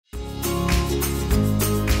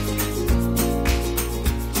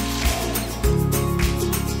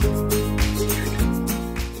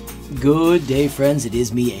Good day, friends. It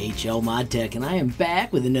is me, HLModTech, and I am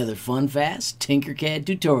back with another fun, fast Tinkercad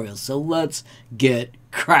tutorial. So let's get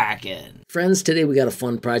cracking. Friends, today we got a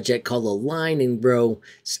fun project called Align and Grow.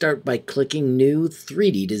 Start by clicking New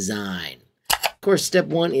 3D Design. Of course, step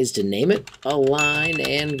one is to name it Align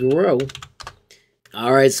and Grow.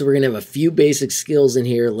 Alright, so we're going to have a few basic skills in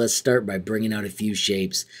here. Let's start by bringing out a few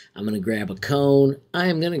shapes. I'm going to grab a cone,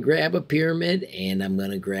 I'm going to grab a pyramid, and I'm going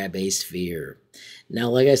to grab a sphere. Now,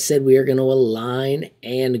 like I said, we are going to align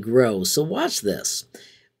and grow. So watch this.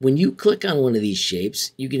 When you click on one of these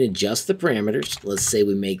shapes, you can adjust the parameters. Let's say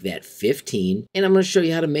we make that 15, and I'm going to show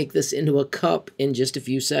you how to make this into a cup in just a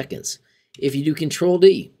few seconds. If you do Control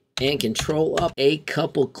D and Control up a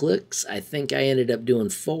couple clicks, I think I ended up doing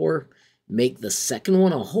 4. Make the second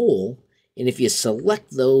one a hole, and if you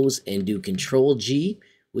select those and do Control G,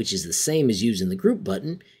 which is the same as using the group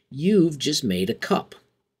button, you've just made a cup.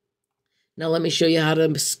 Now let me show you how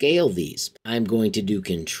to scale these. I'm going to do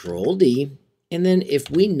Control D, and then if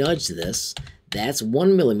we nudge this, that's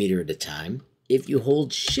 1 millimeter at a time. If you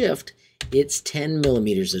hold Shift, it's 10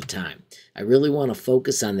 millimeters at a time. I really want to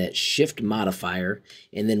focus on that Shift modifier,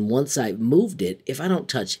 and then once I've moved it, if I don't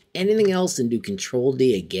touch anything else and do Control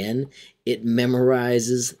D again, it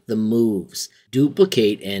memorizes the moves.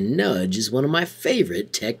 Duplicate and nudge is one of my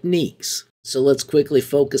favorite techniques. So let's quickly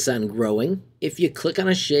focus on growing. If you click on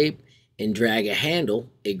a shape and drag a handle,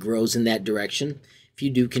 it grows in that direction. If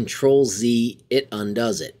you do Control Z, it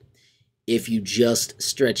undoes it. If you just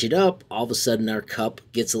stretch it up, all of a sudden our cup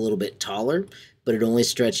gets a little bit taller, but it only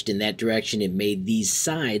stretched in that direction. It made these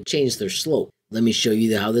sides change their slope. Let me show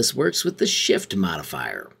you how this works with the Shift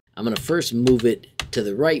modifier. I'm going to first move it to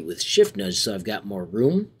the right with Shift nudge so I've got more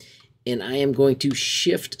room, and I am going to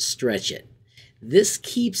Shift stretch it. This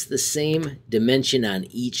keeps the same dimension on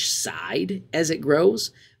each side as it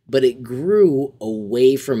grows, but it grew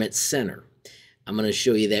away from its center. I'm going to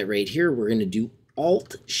show you that right here. We're going to do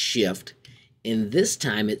Alt Shift, and this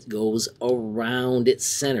time it goes around its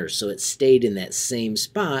center, so it stayed in that same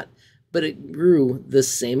spot, but it grew the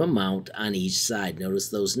same amount on each side. Notice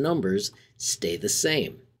those numbers stay the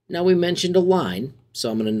same. Now we mentioned align, so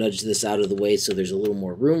I'm going to nudge this out of the way so there's a little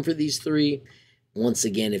more room for these three. Once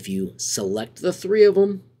again, if you select the 3 of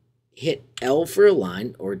them, hit L for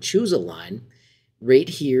align or choose align, right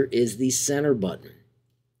here is the center button.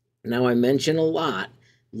 Now I mention a lot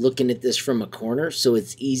looking at this from a corner, so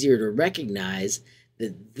it's easier to recognize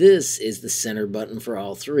that this is the center button for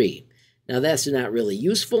all 3. Now that's not really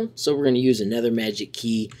useful, so we're going to use another magic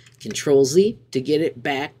key, Control Z, to get it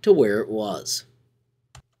back to where it was.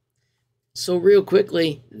 So real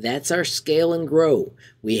quickly, that's our scale and grow.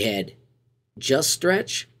 We had just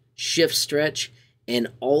stretch, shift stretch, and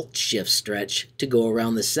alt shift stretch to go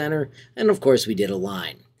around the center, and of course we did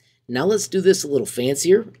align. Now let's do this a little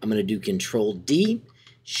fancier. I'm going to do Control D,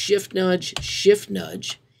 shift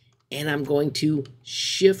nudge, and I'm going to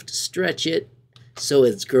shift stretch it so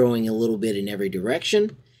it's growing a little bit in every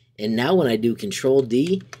direction. And now when I do Control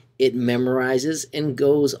D, it memorizes and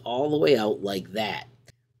goes all the way out like that.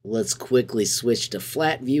 Let's quickly switch to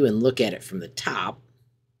flat view and look at it from the top.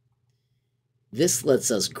 This lets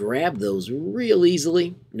us grab those real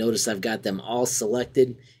easily. Notice I've got them all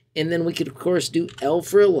selected. And then we could, of course, do L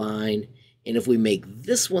for align. And if we make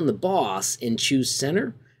this one the boss and choose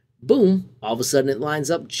center, boom, all of a sudden it lines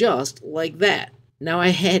up just like that. Now, I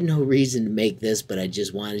had no reason to make this, but I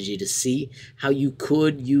just wanted you to see how you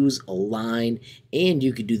could use align, and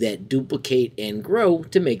you could do that duplicate and grow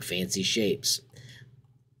to make fancy shapes.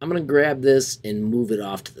 I'm going to grab this and move it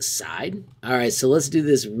off to the side. All right, so let's do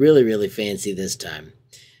this really, really fancy this time.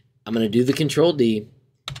 I'm going to do the Control D,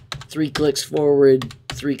 3 clicks forward,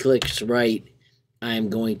 3 clicks right. I'm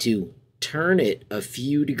going to turn it a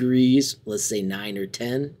few degrees, let's say 9 or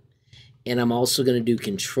 10. And I'm also going to do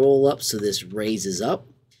Control up so this raises up.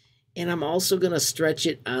 And I'm also going to stretch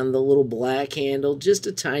it on the little black handle just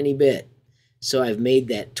a tiny bit. So I've made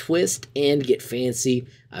that twist and get fancy.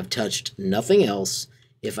 I've touched nothing else.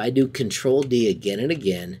 If I do Control D again and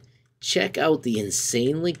again, check out the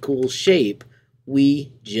insanely cool shape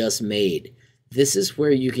we just made. This is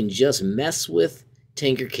where you can just mess with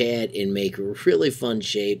Tinkercad and make really fun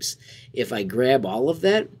shapes. If I grab all of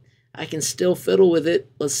that, I can still fiddle with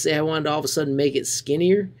it. Let's say I wanted to all of a sudden make it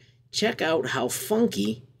skinnier. Check out how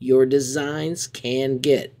funky your designs can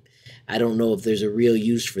get. I don't know if there's a real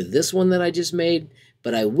use for this one that I just made,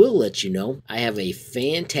 but I will let you know I have a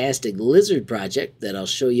fantastic lizard project that I'll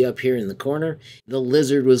show you up here in the corner. The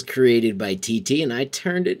lizard was created by TT and I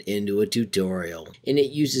turned it into a tutorial. And it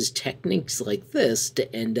uses techniques like this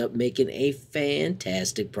to end up making a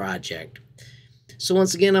fantastic project. So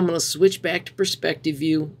once again, I'm going to switch back to perspective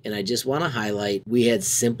view, and I just want to highlight we had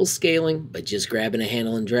simple scaling by just grabbing a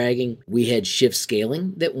handle and dragging. We had shift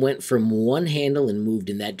scaling that went from one handle and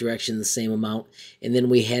moved in that direction the same amount, and then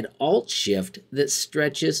we had alt shift that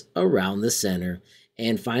stretches around the center.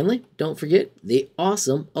 And finally, don't forget the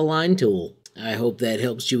awesome align tool. I hope that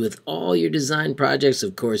helps you with all your design projects.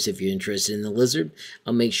 Of course, if you're interested in the lizard,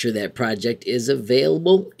 I'll make sure that project is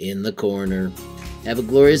available in the corner. Have a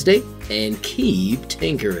glorious day and keep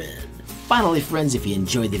tinkering. Finally, friends, if you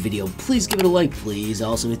enjoyed the video, please give it a like, please.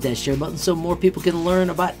 Also hit that share button so more people can learn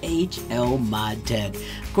about HLModTech.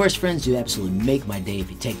 Of course, friends, you absolutely make my day if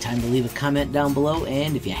you take time to leave a comment down below.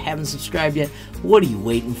 And if you haven't subscribed yet, what are you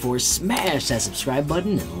waiting for? Smash that subscribe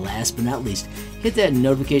button. And last but not least, hit that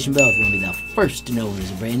notification bell if you want to be the first to know when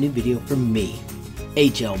there's a brand new video from me,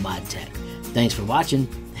 HLModTech. Thanks for watching.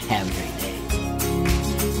 Have a great day.